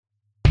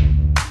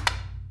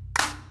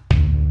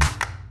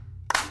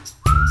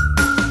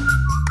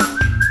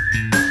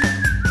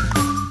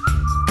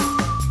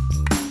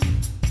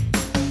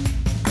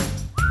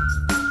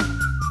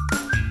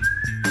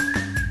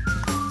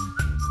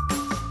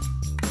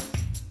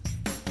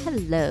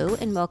Hello,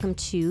 and welcome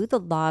to the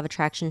Law of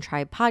Attraction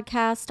Tribe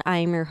podcast.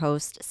 I'm your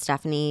host,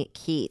 Stephanie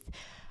Keith.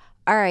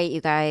 All right,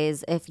 you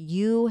guys, if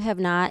you have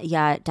not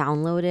yet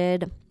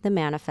downloaded the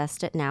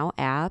Manifest It Now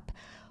app,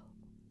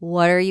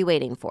 what are you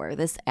waiting for?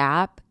 This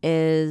app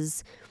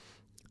is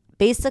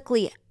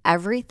basically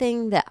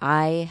everything that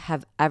I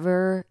have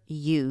ever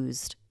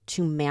used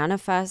to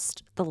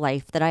manifest the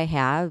life that I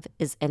have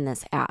is in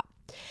this app.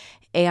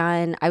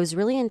 And I was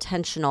really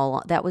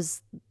intentional. That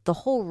was the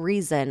whole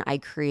reason I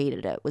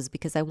created it, was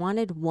because I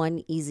wanted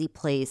one easy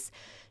place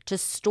to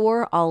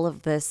store all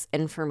of this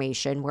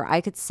information where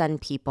I could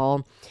send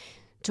people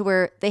to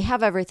where they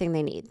have everything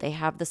they need. They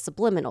have the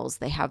subliminals,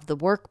 they have the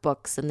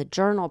workbooks and the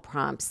journal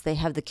prompts, they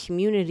have the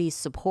community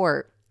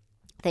support.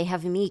 They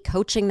have me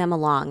coaching them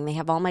along. They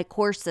have all my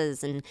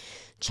courses and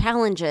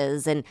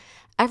challenges and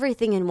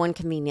everything in one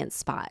convenient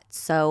spot.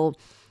 So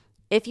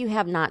if you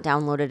have not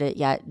downloaded it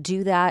yet,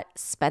 do that.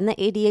 Spend the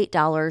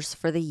 $88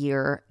 for the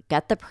year.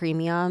 Get the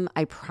premium.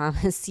 I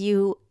promise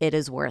you it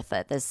is worth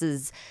it. This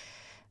is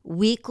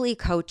weekly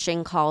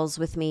coaching calls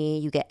with me.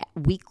 You get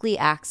weekly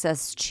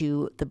access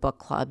to the book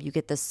club. You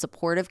get this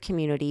supportive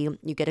community.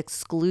 You get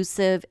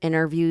exclusive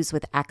interviews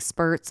with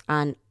experts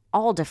on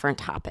all different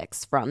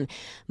topics, from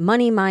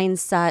money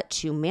mindset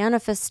to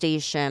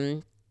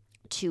manifestation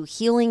to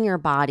healing your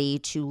body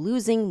to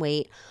losing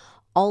weight.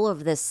 All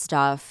of this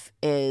stuff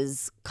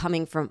is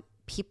coming from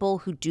people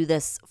who do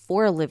this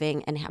for a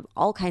living and have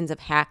all kinds of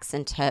hacks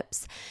and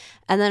tips.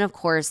 And then, of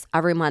course,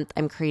 every month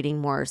I'm creating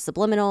more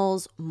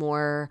subliminals,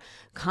 more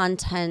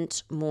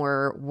content,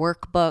 more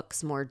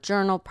workbooks, more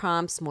journal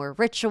prompts, more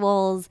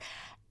rituals.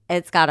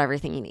 It's got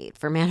everything you need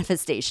for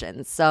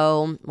manifestation.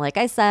 So, like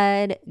I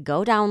said,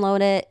 go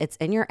download it. It's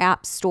in your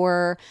app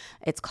store.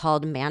 It's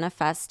called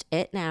Manifest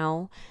It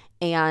Now.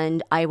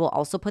 And I will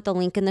also put the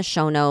link in the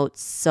show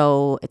notes.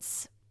 So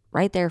it's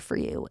right there for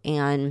you.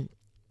 And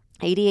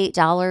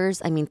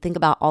 $88, I mean, think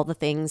about all the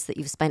things that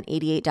you've spent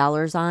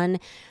 $88 on.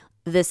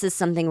 This is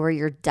something where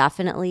you're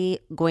definitely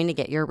going to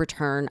get your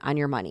return on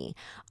your money.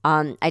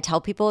 I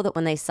tell people that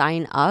when they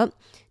sign up,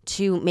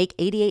 to make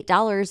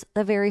 $88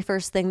 the very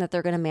first thing that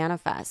they're going to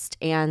manifest.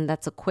 And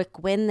that's a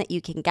quick win that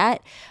you can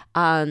get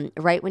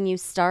right when you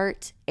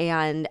start.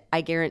 And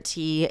I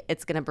guarantee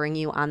it's going to bring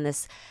you on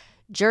this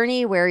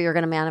journey where you're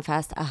going to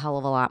manifest a hell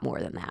of a lot more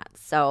than that.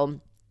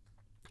 So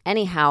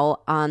anyhow,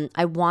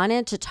 I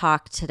wanted to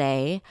talk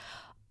today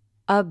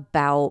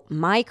about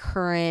my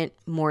current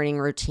morning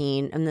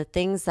routine and the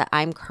things that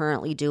I'm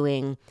currently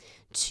doing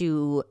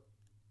to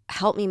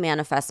help me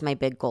manifest my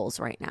big goals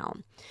right now.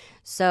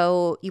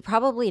 So you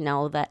probably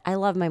know that I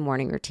love my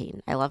morning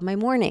routine. I love my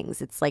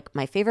mornings. It's like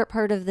my favorite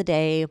part of the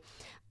day.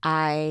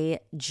 I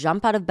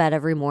jump out of bed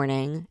every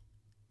morning,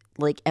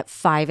 like at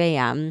 5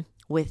 a.m.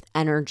 with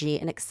energy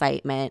and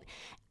excitement,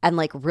 and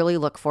like really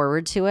look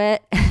forward to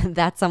it.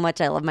 That's how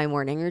much I love my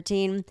morning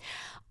routine.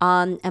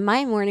 And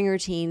my morning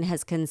routine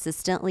has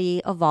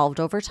consistently evolved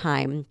over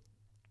time.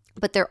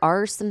 But there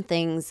are some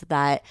things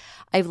that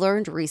I've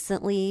learned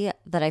recently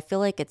that I feel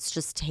like it's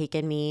just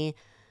taken me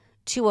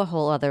to a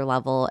whole other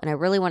level. And I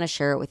really want to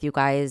share it with you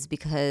guys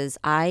because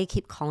I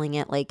keep calling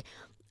it like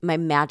my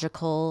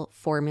magical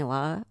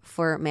formula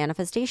for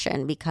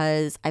manifestation,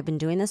 because I've been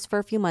doing this for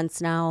a few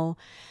months now.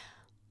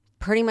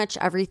 Pretty much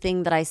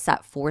everything that I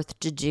set forth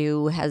to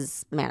do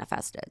has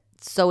manifested.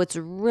 So it's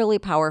really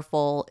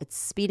powerful. It's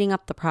speeding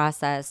up the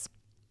process.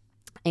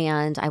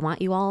 And I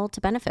want you all to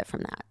benefit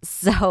from that.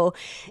 So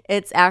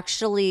it's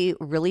actually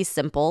really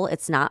simple.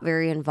 It's not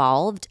very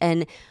involved.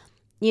 And,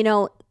 you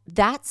know,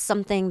 that's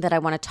something that I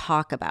want to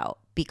talk about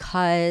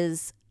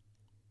because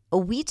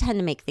we tend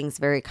to make things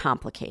very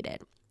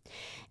complicated.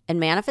 And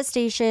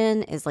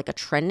manifestation is like a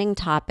trending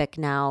topic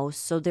now.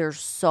 So there's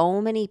so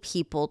many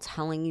people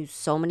telling you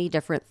so many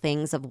different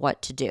things of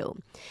what to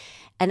do.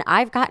 And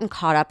I've gotten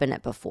caught up in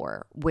it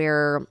before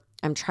where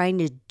I'm trying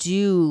to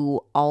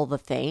do all the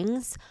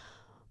things,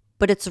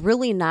 but it's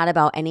really not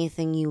about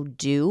anything you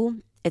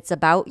do. It's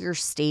about your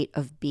state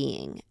of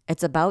being.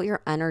 It's about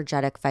your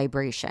energetic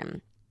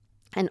vibration.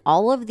 And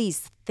all of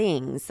these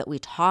things that we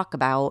talk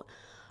about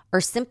are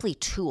simply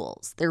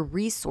tools. They're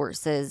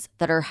resources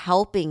that are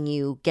helping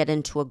you get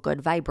into a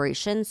good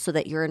vibration so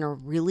that you're in a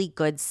really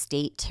good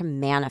state to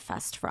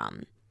manifest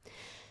from.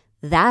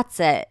 That's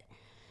it.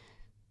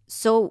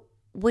 So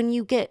when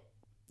you get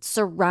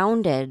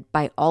surrounded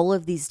by all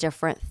of these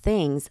different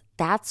things,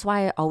 that's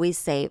why I always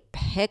say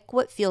pick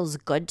what feels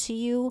good to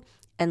you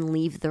and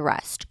leave the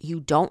rest. You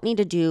don't need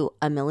to do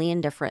a million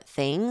different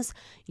things.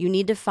 You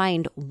need to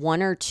find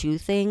one or two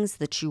things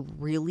that you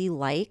really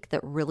like,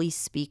 that really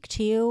speak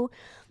to you,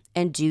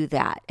 and do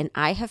that. And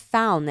I have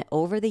found that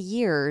over the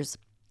years,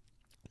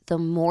 the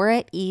more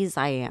at ease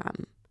I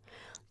am,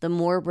 the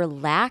more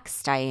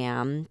relaxed I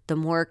am, the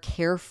more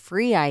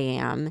carefree I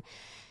am,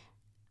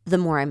 the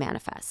more I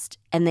manifest.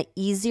 And the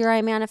easier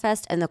I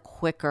manifest and the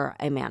quicker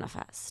I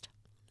manifest.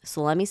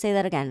 So let me say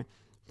that again.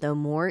 The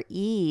more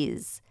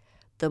ease,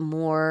 the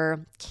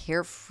more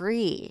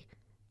carefree,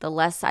 the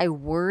less I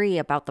worry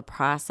about the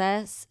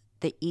process,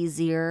 the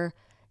easier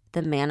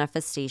the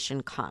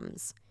manifestation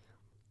comes.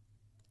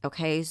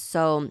 Okay,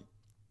 so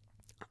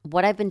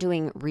what I've been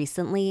doing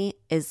recently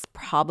is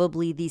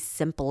probably the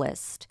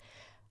simplest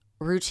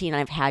routine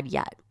I've had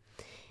yet.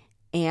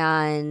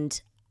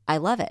 And I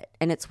love it.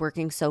 And it's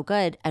working so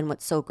good. And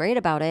what's so great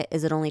about it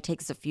is it only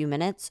takes a few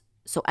minutes.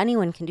 So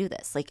anyone can do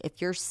this. Like if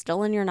you're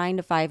still in your 9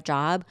 to 5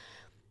 job,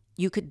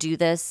 you could do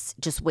this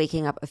just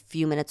waking up a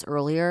few minutes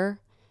earlier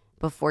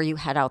before you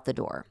head out the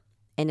door.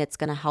 And it's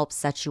going to help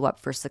set you up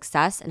for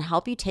success and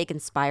help you take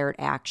inspired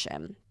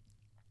action.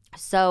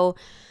 So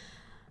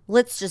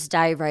let's just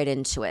dive right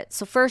into it.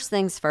 So first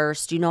things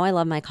first, I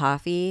love my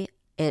coffee.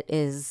 It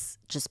is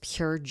just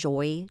pure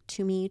joy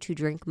to me to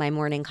drink my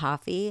morning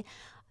coffee.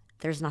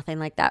 There's nothing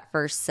like that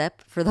first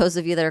sip. For those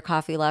of you that are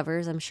coffee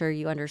lovers, I'm sure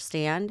you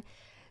understand.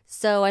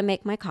 So I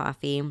make my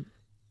coffee,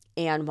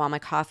 and while my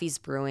coffee's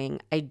brewing,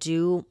 I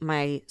do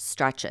my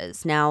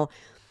stretches. Now,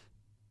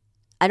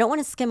 I don't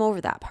want to skim over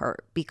that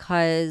part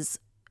because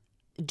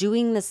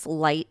doing this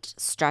light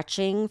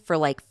stretching for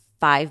like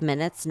 5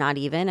 minutes, not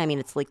even,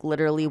 it's like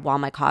literally while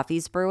my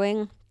coffee's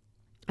brewing,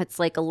 it's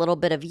like a little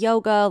bit of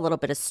yoga, a little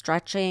bit of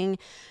stretching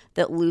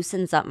that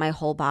loosens up my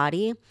whole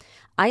body.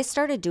 I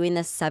started doing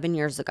this 7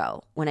 years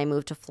ago when I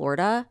moved to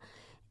Florida,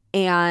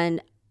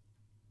 and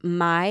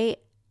my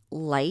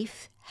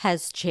life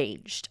has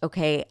changed,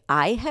 okay?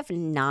 I have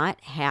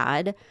not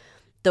had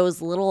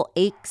those little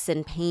aches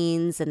and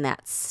pains and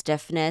that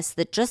stiffness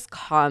that just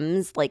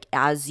comes like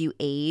as you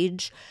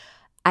age.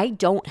 I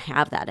don't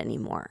have that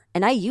anymore.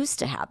 And I used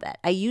to have that.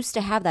 I used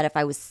to have that if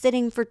I was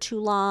sitting for too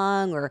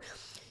long or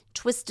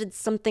twisted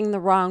something the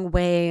wrong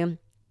way.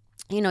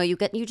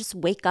 You just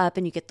wake up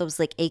and you get those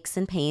like aches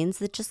and pains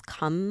that just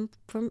come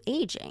from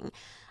aging.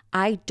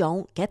 I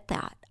don't get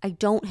that. I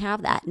don't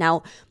have that.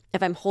 Now,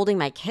 if I'm holding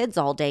my kids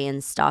all day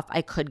and stuff,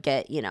 I could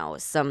get,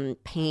 some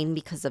pain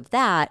because of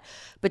that.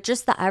 But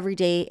just the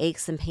everyday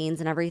aches and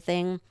pains and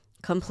everything,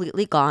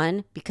 completely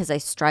gone because I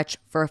stretch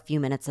for a few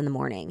minutes in the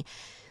morning.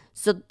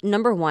 So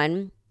number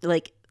one,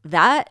 like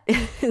that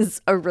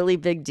is a really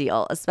big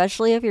deal,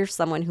 especially if you're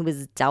someone who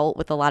has dealt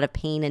with a lot of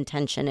pain and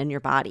tension in your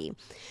body.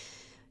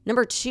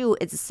 Number two,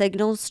 it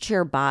signals to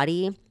your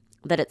body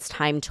that it's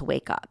time to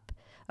wake up.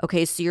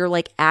 Okay, so you're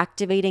like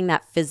activating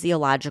that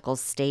physiological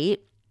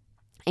state,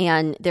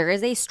 and there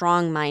is a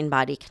strong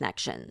mind-body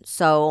connection.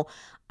 So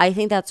I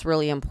think that's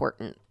really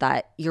important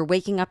that you're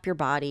waking up your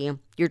body,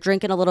 you're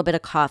drinking a little bit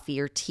of coffee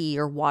or tea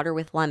or water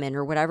with lemon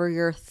or whatever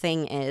your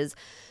thing is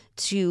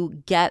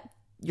to get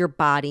your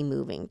body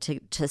moving,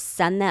 to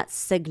send that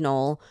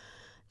signal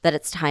that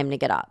it's time to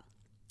get up.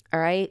 All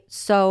right.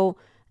 So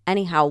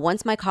anyhow,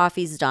 once my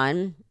coffee's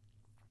done,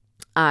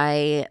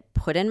 I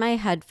put in my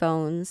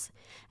headphones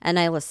and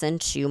I listen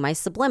to my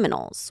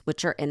subliminals,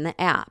 which are in the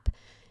app.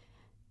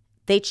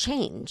 They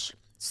change.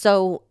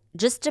 So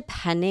just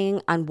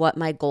depending on what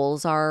my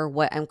goals are,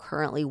 what I'm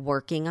currently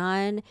working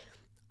on,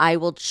 I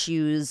will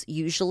choose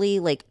usually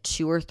like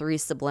 2 or 3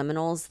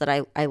 subliminals that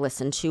I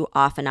listen to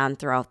off and on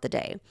throughout the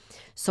day.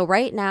 So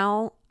right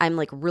now, I'm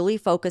like really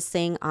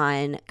focusing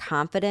on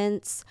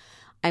confidence.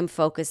 I'm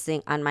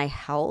focusing on my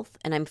health,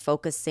 and I'm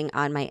focusing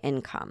on my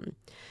income.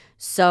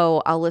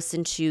 So I'll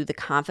listen to the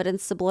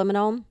confidence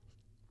subliminal,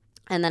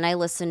 and then I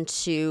listen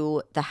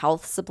to the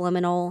health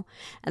subliminal,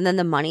 and then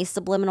the money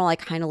subliminal I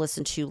kind of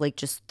listen to like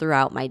just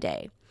throughout my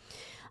day.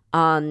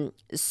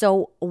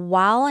 So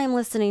while I'm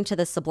listening to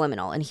the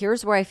subliminal, and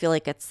here's where I feel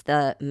like it's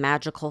the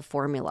magical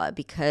formula,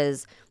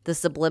 because the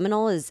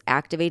subliminal is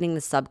activating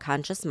the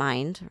subconscious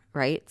mind,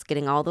 right? It's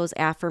getting all those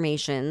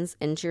affirmations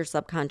into your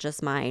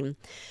subconscious mind.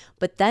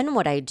 But then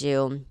what I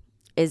do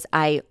is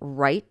I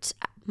write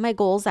my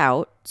goals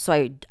out.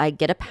 So I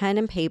get a pen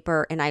and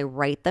paper and I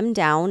write them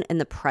down in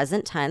the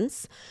present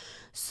tense.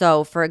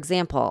 So for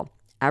example,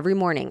 every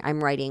morning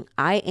I'm writing,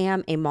 I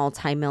am a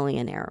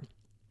multimillionaire.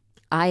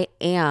 I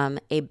am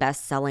a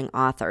best-selling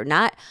author.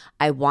 Not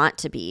I want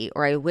to be,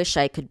 or I wish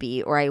I could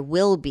be, or I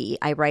will be.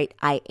 I write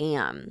I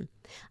am.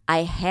 I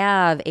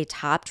have a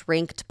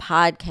top-ranked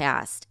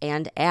podcast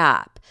and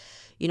app.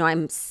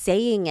 I'm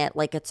saying it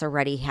like it's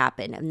already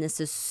happened. And this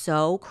is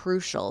so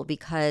crucial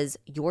because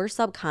your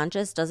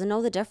subconscious doesn't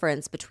know the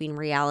difference between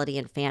reality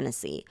and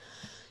fantasy.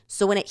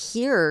 So when it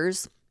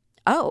hears,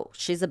 oh,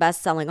 she's a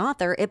best-selling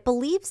author, it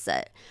believes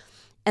it.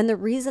 And the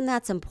reason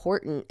that's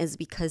important is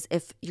because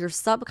if your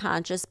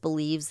subconscious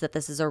believes that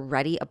this is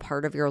already a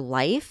part of your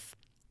life,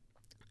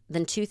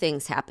 then 2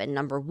 things happen.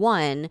 Number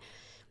 1,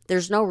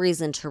 there's no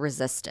reason to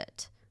resist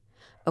it.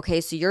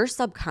 Okay, so your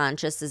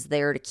subconscious is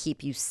there to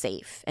keep you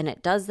safe. And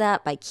it does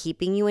that by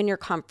keeping you in your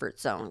comfort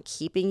zone,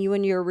 keeping you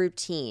in your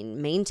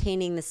routine,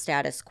 maintaining the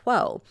status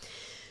quo.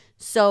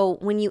 So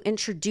when you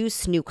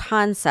introduce new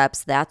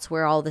concepts, that's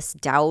where all this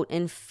doubt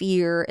and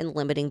fear and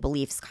limiting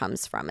beliefs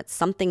comes from. It's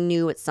something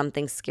new, it's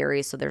something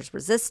scary, so there's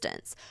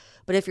resistance.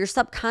 But if your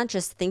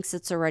subconscious thinks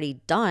it's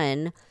already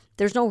done,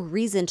 there's no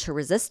reason to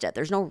resist it.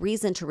 There's no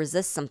reason to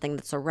resist something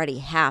that's already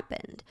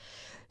happened.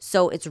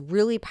 So it's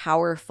really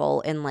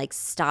powerful in like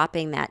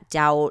stopping that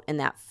doubt and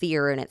that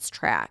fear in its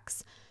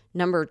tracks.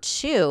 Number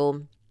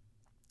 2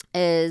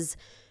 is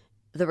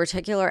the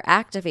reticular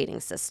activating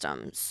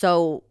system.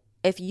 So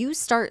if you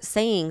start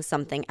saying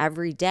something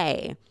every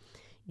day,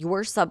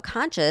 your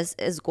subconscious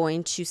is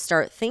going to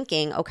start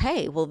thinking,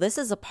 okay, well, this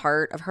is a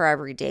part of her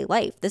everyday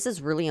life. This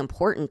is really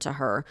important to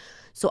her.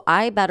 So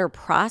I better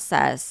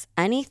process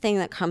anything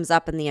that comes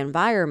up in the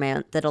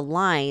environment that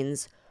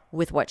aligns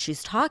with what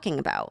she's talking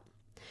about.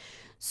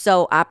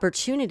 So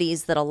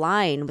opportunities that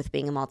align with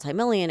being a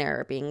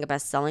multimillionaire, being a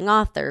best-selling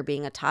author,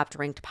 being a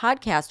top-ranked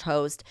podcast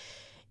host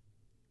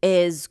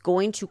is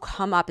going to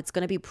come up. It's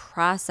going to be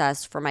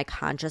processed for my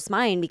conscious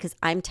mind because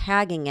I'm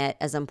tagging it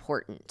as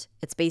important.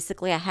 It's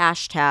basically a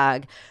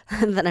hashtag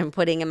that I'm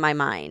putting in my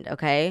mind,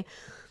 okay?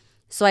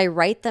 So I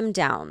write them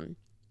down.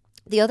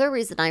 The other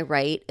reason I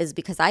write is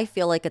because I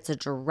feel like it's a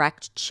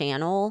direct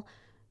channel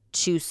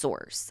to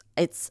source.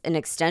 It's an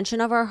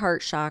extension of our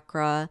heart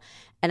chakra.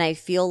 And I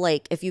feel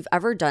like if you've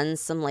ever done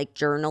some like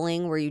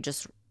journaling where you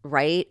just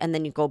write and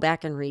then you go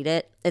back and read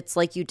it, it's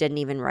like you didn't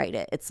even write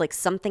it. It's like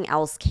something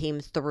else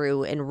came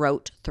through and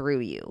wrote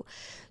through you.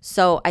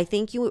 So I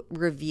think you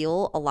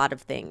reveal a lot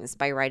of things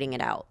by writing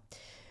it out.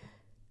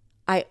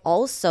 I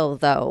also,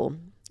 though,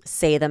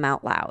 say them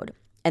out loud.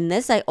 And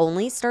this I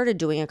only started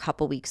doing a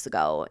couple weeks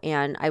ago.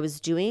 And I was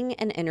doing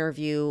an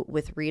interview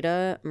with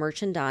Rita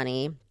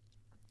Merchandani.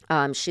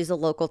 She's a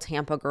local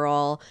Tampa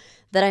girl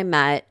that I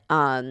met,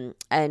 and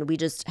we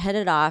just hit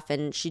it off,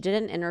 and she did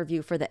an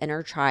interview for the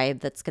Inner Tribe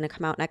that's going to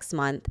come out next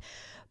month.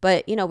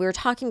 But, we were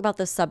talking about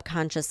the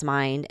subconscious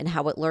mind and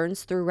how it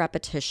learns through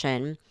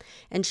repetition.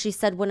 And she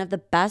said one of the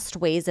best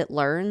ways it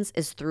learns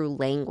is through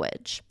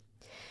language.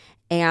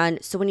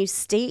 And so when you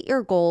state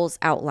your goals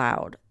out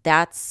loud,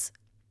 that's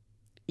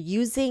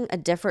using a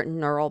different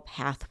neural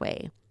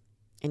pathway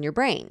in your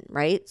brain,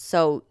 right?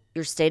 So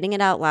you're stating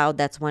it out loud,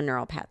 that's one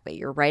neural pathway.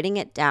 You're writing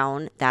it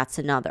down, that's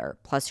another.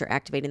 Plus you're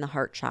activating the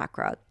heart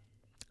chakra.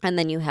 And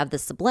then you have the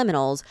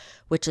subliminals,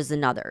 which is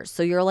another.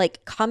 So you're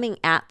like coming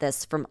at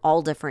this from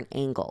all different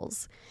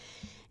angles.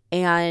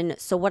 And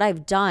so what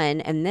I've done,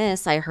 and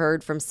this I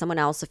heard from someone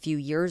else a few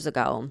years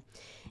ago,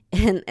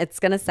 and it's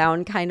going to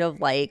sound kind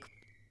of like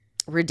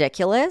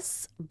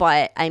ridiculous,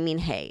 but I mean,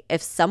 hey,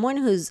 if someone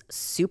who's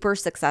super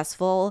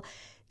successful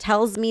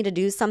tells me to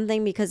do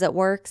something because it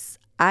works,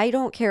 I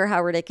don't care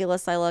how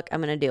ridiculous I look, I'm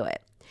going to do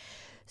it.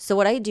 So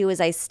what I do is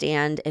I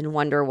stand in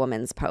Wonder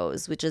Woman's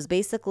pose, which is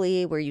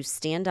basically where you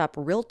stand up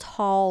real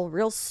tall,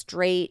 real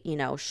straight,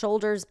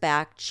 shoulders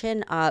back,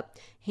 chin up,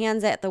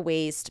 hands at the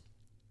waist,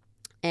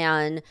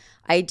 and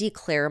I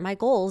declare my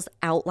goals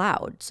out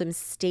loud. So I'm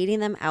stating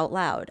them out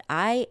loud.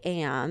 I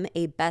am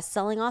a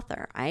best-selling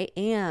author. I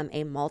am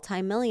a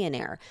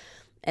multimillionaire.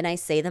 And I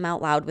say them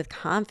out loud with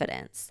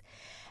confidence.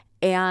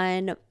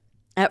 And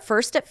at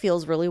first it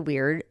feels really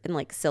weird and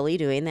like silly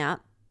doing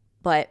that.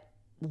 But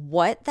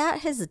what that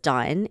has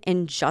done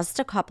in just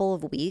a couple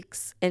of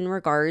weeks in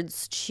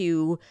regards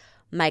to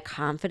my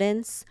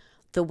confidence,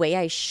 the way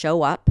I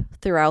show up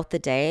throughout the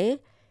day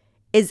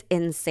is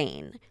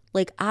insane.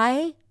 Like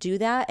I do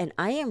that and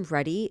I am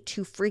ready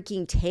to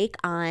freaking take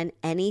on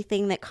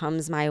anything that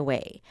comes my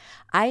way.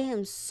 I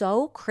am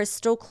so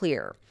crystal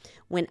clear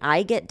when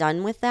I get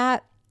done with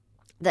that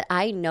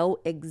I know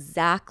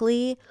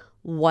exactly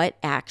what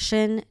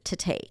action to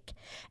take.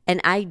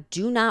 And I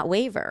do not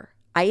waver.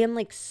 I am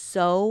like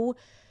so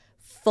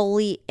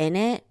fully in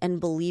it and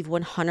believe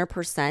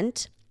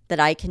 100% that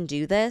I can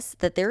do this,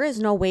 that there is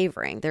no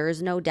wavering. There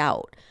is no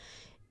doubt.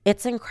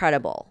 It's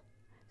incredible.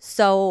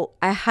 So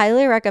I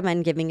highly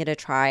recommend giving it a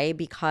try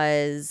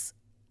because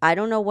I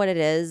don't know what it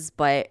is,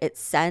 but it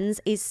sends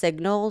a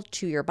signal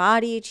to your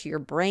body, to your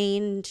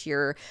brain, to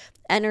your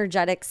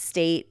energetic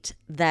state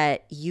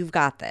that you've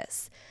got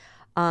this.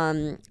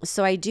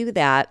 So I do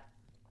that.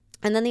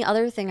 And then the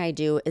other thing I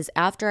do is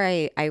after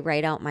I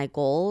write out my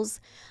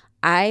goals,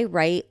 I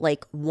write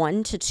like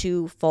 1 to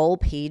 2 full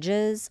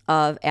pages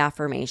of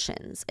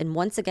affirmations. And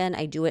once again,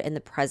 I do it in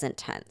the present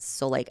tense.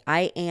 So like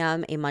I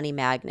am a money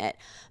magnet.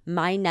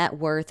 My net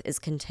worth is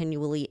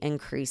continually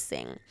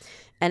increasing.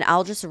 And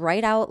I'll just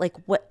write out like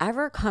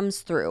whatever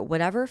comes through,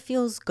 whatever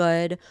feels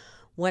good,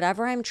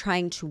 whatever I'm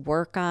trying to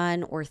work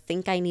on or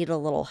think I need a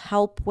little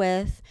help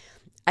with.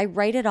 I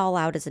write it all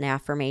out as an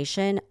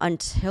affirmation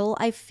until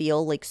I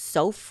feel like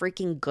so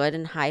freaking good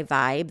and high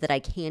vibe that I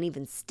can't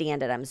even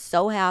stand it. I'm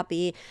so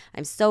happy.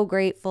 I'm so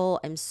grateful.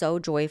 I'm so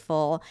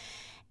joyful.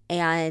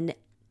 And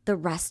the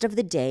rest of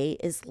the day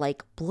is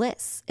like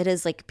bliss. It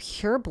is like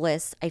pure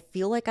bliss. I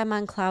feel like I'm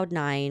on cloud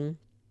 9.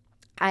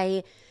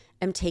 I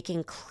am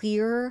taking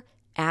clear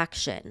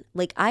action.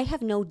 Like I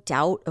have no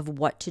doubt of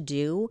what to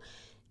do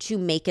to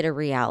make it a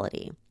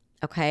reality.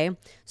 Okay,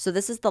 so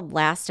this is the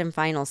last and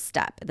final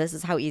step. This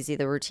is how easy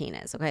the routine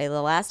is. Okay,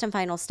 the last and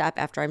final step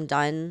after I'm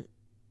done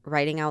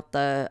writing out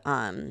the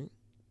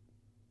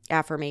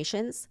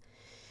affirmations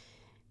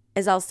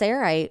is I'll say, all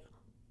right,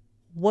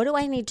 what do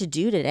I need to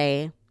do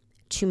today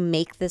to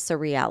make this a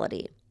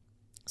reality?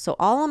 So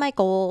all of my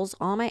goals,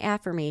 all my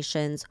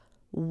affirmations,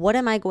 what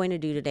am I going to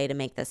do today to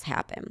make this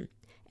happen?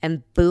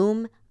 And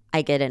boom,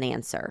 I get an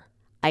answer.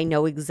 I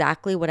know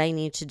exactly what I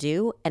need to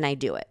do and I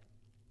do it.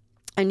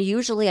 And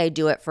usually I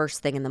do it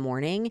first thing in the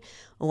morning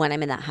when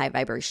I'm in that high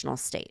vibrational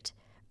state.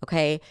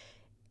 Okay.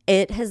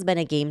 It has been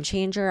a game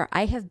changer.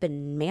 I have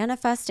been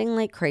manifesting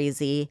like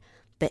crazy.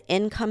 The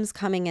income's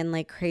coming in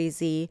like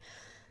crazy.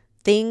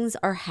 Things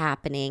are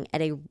happening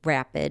at a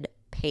rapid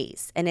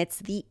pace. And it's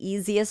the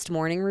easiest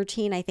morning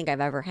routine I think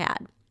I've ever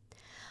had.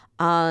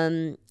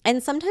 And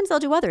sometimes I'll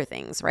do other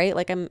things, right?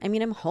 Like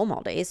I'm home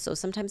all day. So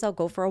sometimes I'll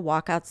go for a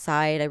walk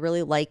outside. I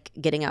really like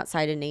getting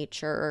outside in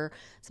nature.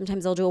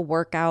 Sometimes I'll do a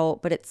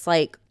workout, but it's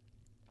like,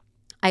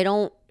 I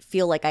don't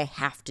feel like I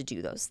have to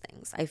do those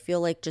things. I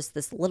feel like just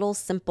this little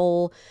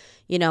simple,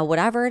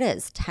 whatever it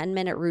is,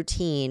 10-minute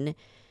routine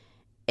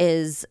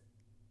is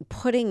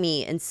putting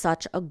me in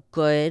such a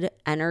good,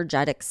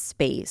 energetic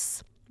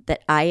space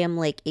that I am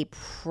like a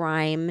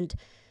primed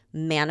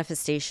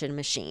manifestation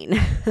machine.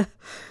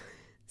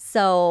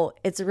 So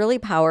it's really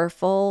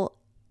powerful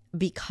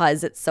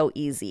because it's so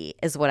easy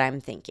is what I'm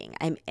thinking.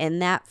 I'm in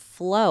that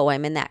flow.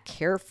 I'm in that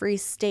carefree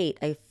state.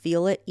 I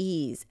feel at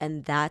ease.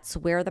 And that's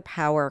where the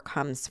power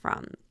comes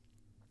from.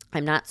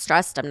 I'm not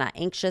stressed. I'm not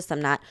anxious.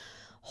 I'm not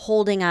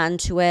holding on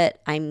to it.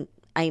 I'm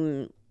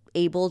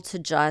able to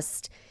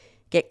just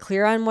get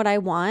clear on what I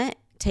want,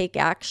 take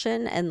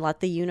action, and let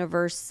the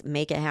universe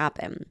make it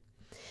happen.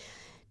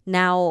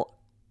 Now,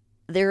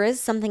 there is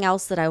something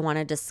else that I want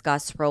to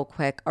discuss real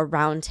quick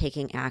around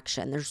taking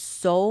action. There's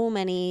so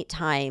many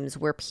times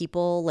where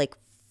people like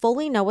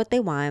fully know what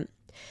they want.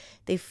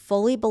 They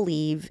fully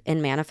believe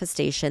in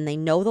manifestation. They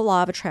know the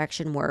law of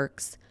attraction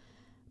works,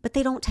 but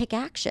they don't take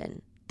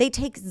action. They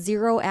take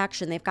zero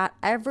action. They've got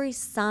every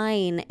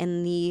sign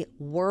in the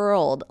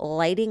world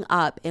lighting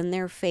up in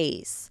their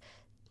face,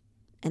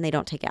 and they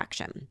don't take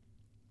action.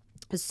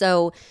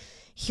 So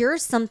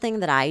here's something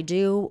that I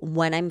do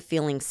when I'm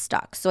feeling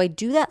stuck. So I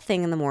do that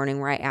thing in the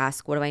morning where I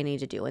ask, what do I need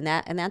to do? And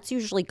that's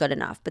usually good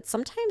enough. But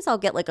sometimes I'll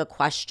get like a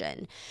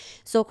question.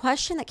 So a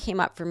question that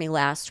came up for me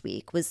last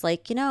week was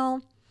like,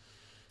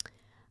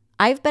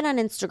 I've been on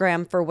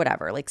Instagram for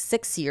like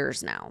 6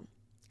 years now.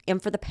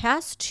 And for the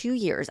past 2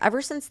 years,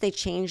 ever since they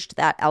changed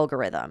that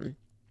algorithm,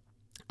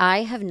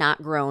 I have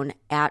not grown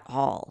at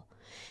all.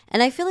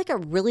 And I feel like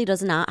it really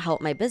does not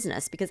help my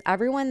business because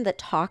everyone that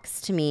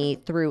talks to me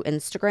through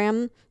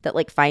Instagram, that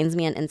like finds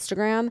me on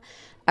Instagram,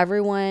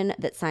 everyone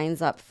that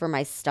signs up for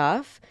my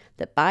stuff,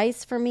 that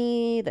buys from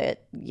me,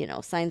 that,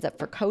 signs up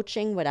for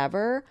coaching,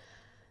 whatever,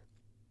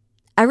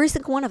 every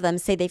single one of them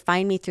say they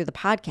find me through the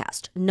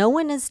podcast. No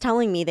one is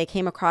telling me they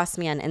came across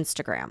me on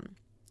Instagram.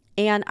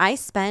 And I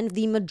spend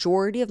the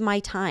majority of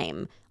my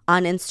time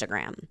on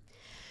Instagram.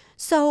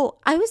 So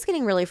I was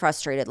getting really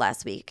frustrated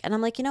last week and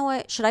I'm like, you know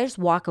what? Should I just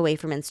walk away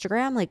from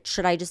Instagram? Like,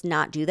 should I just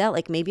not do that?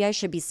 Like maybe I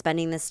should be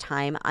spending this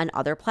time on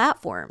other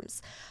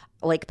platforms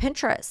like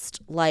Pinterest,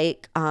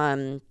 like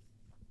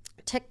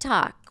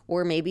TikTok,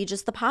 or maybe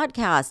just the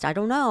podcast. I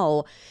don't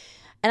know.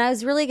 And I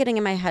was really getting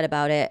in my head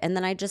about it. And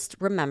then I just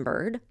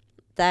remembered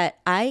that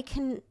I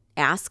can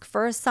ask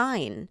for a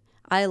sign.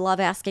 I love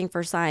asking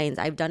for signs.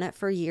 I've done it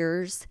for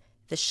years.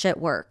 The shit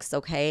works,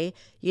 okay?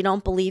 You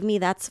don't believe me?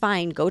 That's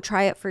fine. Go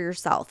try it for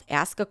yourself.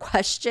 Ask a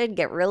question,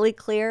 get really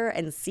clear,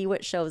 and see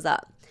what shows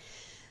up.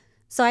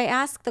 So I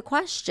asked the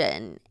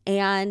question,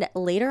 and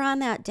later on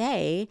that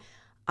day,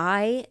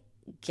 I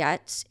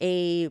get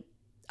a,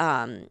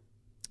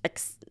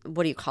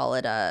 what do you call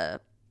it?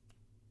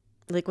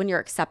 Like when you're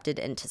accepted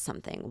into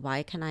something.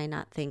 Why can I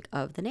not think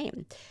of the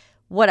name?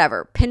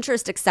 Whatever.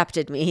 Pinterest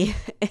accepted me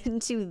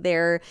into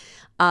their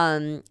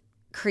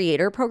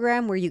creator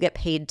program where you get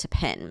paid to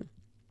pin.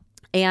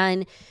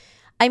 And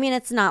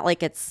it's not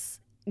like it's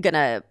going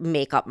to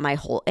make up my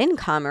whole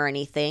income or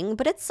anything,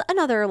 but it's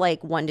another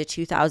like $1,000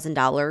 to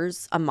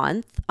 $2,000 a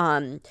month.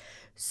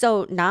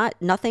 So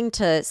nothing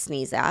to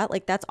sneeze at.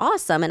 Like that's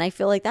awesome. And I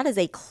feel like that is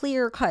a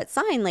clear-cut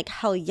sign. Like,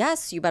 hell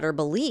yes, you better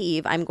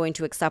believe I'm going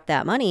to accept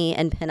that money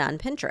and pin on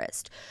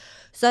Pinterest.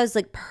 So I was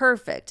like,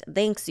 perfect.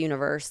 Thanks,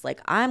 universe.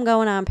 Like I'm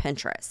going on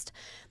Pinterest.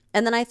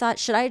 And then I thought,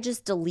 should I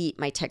just delete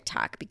my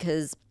TikTok?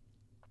 Because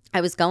I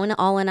was going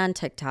all in on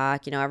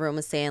TikTok. Everyone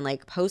was saying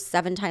like post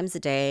 7 times a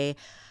day.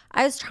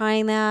 I was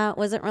trying that,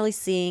 wasn't really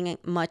seeing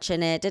much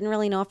in it. Didn't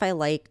really know if I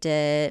liked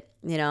it,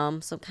 so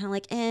I'm kind of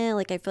like,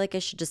 I feel like I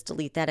should just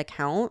delete that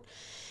account.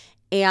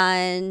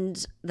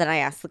 And then I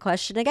asked the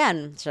question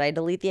again, should I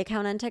delete the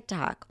account on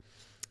TikTok?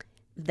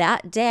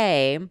 That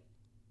day,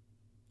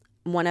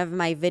 one of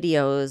my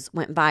videos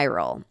went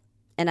viral.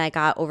 And I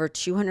got over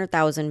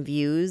 200,000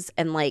 views.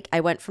 And like I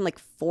went from like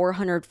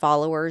 400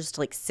 followers to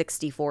like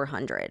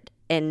 6,400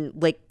 in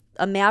like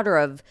a matter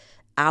of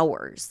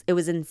hours. It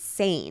was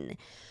insane.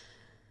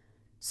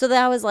 So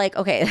that I was like,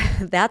 okay,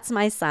 that's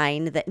my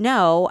sign that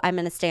no, I'm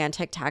going to stay on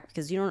TikTok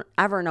because you don't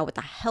ever know what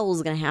the hell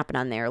is going to happen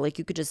on there. Like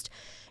you could just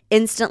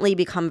instantly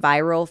become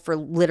viral for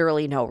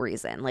literally no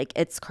reason. Like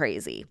it's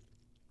crazy.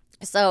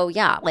 So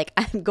yeah, like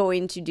I'm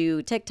going to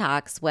do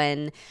TikToks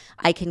when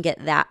I can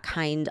get that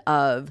kind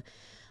of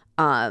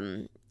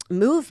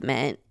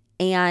movement.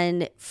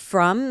 And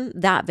from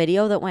that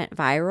video that went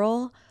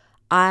viral,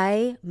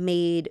 I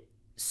made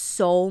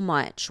so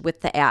much with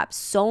the app.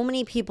 So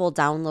many people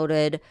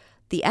downloaded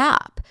the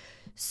app.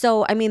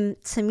 So, I mean,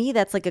 to me,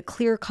 that's like a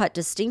clear-cut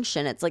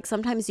distinction. It's like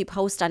sometimes you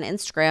post on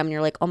Instagram and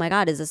you're like, oh my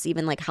God, is this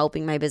even like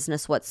helping my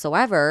business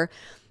whatsoever?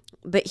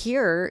 But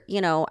here,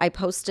 I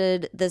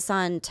posted this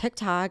on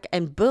TikTok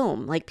and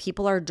boom, like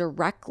people are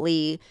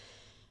directly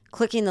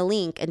clicking the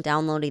link and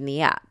downloading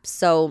the app.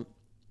 So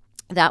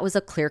that was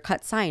a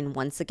clear-cut sign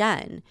once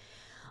again.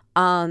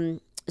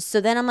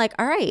 So then I'm like,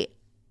 all right,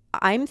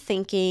 I'm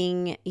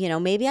thinking,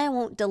 maybe I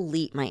won't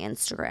delete my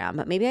Instagram,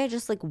 but maybe I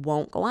just like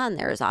won't go on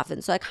there as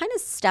often. So I kind of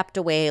stepped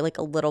away like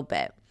a little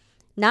bit,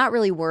 not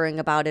really worrying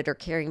about it or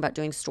caring about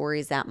doing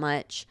stories that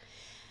much.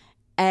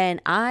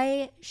 And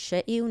I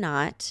shit you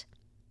not,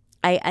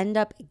 I end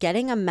up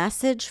getting a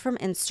message from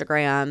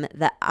Instagram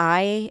that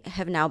I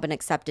have now been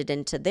accepted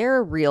into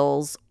their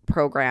Reels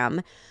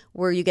program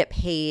where you get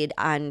paid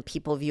on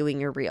people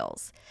viewing your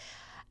Reels.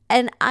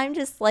 And I'm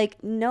just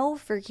like, no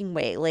freaking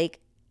way.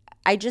 Like,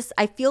 I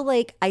feel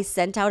like I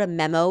sent out a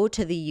memo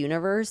to the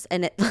universe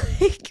and it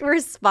like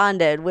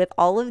responded with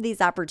all of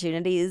these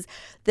opportunities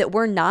that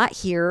were not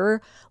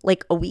here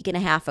like a week and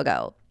a half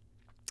ago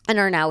and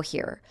are now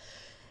here.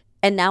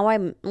 And now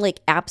I'm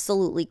like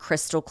absolutely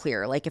crystal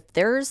clear. Like if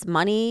there's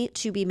money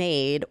to be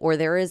made or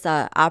there is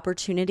a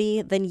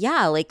opportunity, then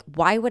yeah, like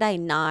why would I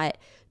not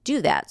do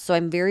that? So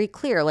I'm very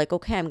clear, like,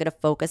 okay, I'm going to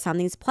focus on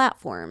these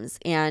platforms.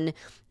 And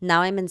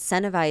now I'm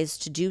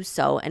incentivized to do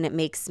so. And it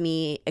makes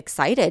me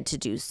excited to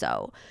do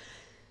so.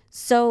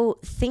 So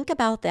think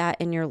about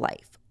that in your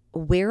life.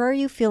 Where are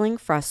you feeling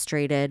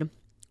frustrated?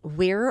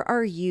 Where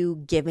are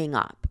you giving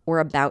up or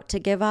about to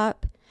give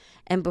up?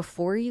 And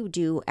before you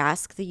do,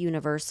 ask the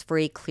universe for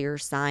a clear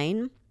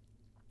sign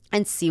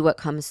and see what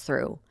comes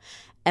through.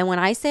 And when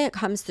I say it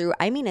comes through,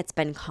 I mean it's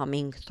been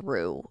coming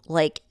through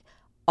like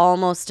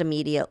almost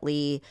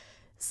immediately.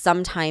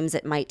 Sometimes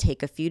it might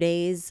take a few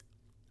days,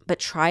 but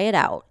try it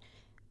out.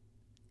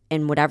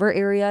 In whatever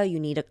area you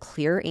need a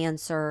clear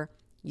answer,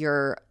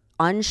 you're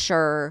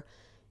unsure,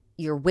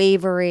 you're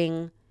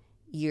wavering,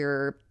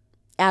 you're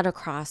at a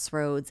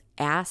crossroads,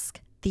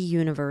 ask the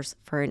universe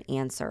for an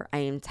answer. I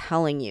am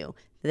telling you,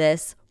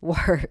 this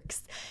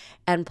works.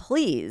 And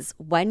please,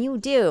 when you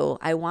do,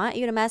 I want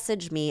you to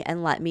message me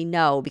and let me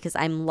know because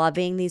I'm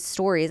loving these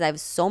stories. I have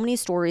so many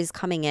stories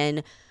coming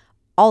in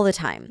all the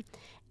time.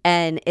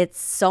 And it's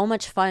so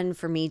much fun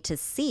for me to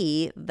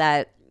see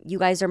that you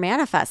guys are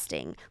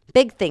manifesting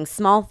big things,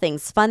 small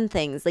things, fun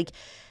things. Like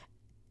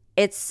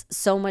it's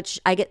so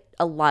much, I get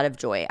a lot of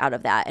joy out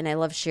of that. And I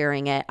love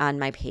sharing it on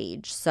my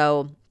page.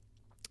 So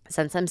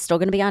since I'm still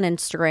going to be on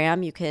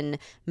Instagram, you can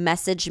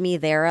message me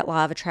there at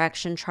Law of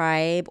Attraction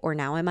Tribe, or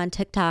now I'm on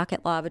TikTok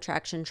at Law of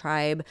Attraction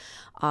Tribe,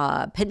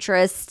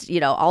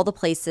 Pinterest, all the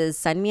places.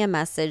 Send me a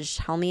message.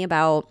 Tell me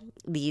about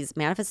these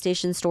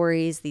manifestation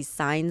stories, these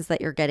signs that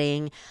you're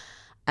getting.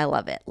 I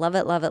love it. Love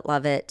it, love it,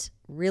 love it.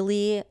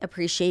 Really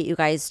appreciate you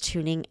guys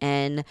tuning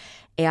in.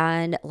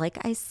 And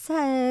like I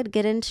said,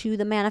 get into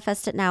the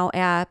Manifest It Now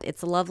app.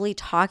 It's lovely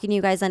talking to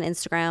you guys on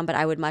Instagram, but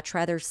I would much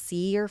rather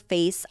see your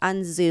face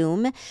on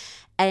Zoom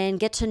and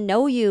get to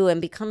know you and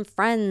become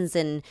friends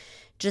and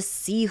just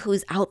see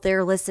who's out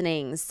there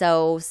listening.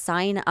 So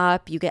sign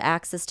up. You get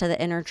access to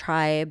the Inner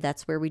Tribe.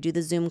 That's where we do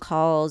the Zoom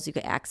calls. You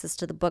get access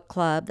to the book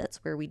club. That's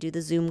where we do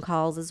the Zoom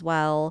calls as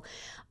well.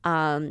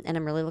 And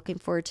I'm really looking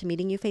forward to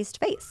meeting you face to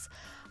face.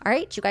 All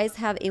right, you guys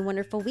have a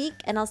wonderful week,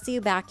 and I'll see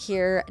you back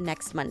here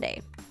next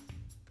Monday.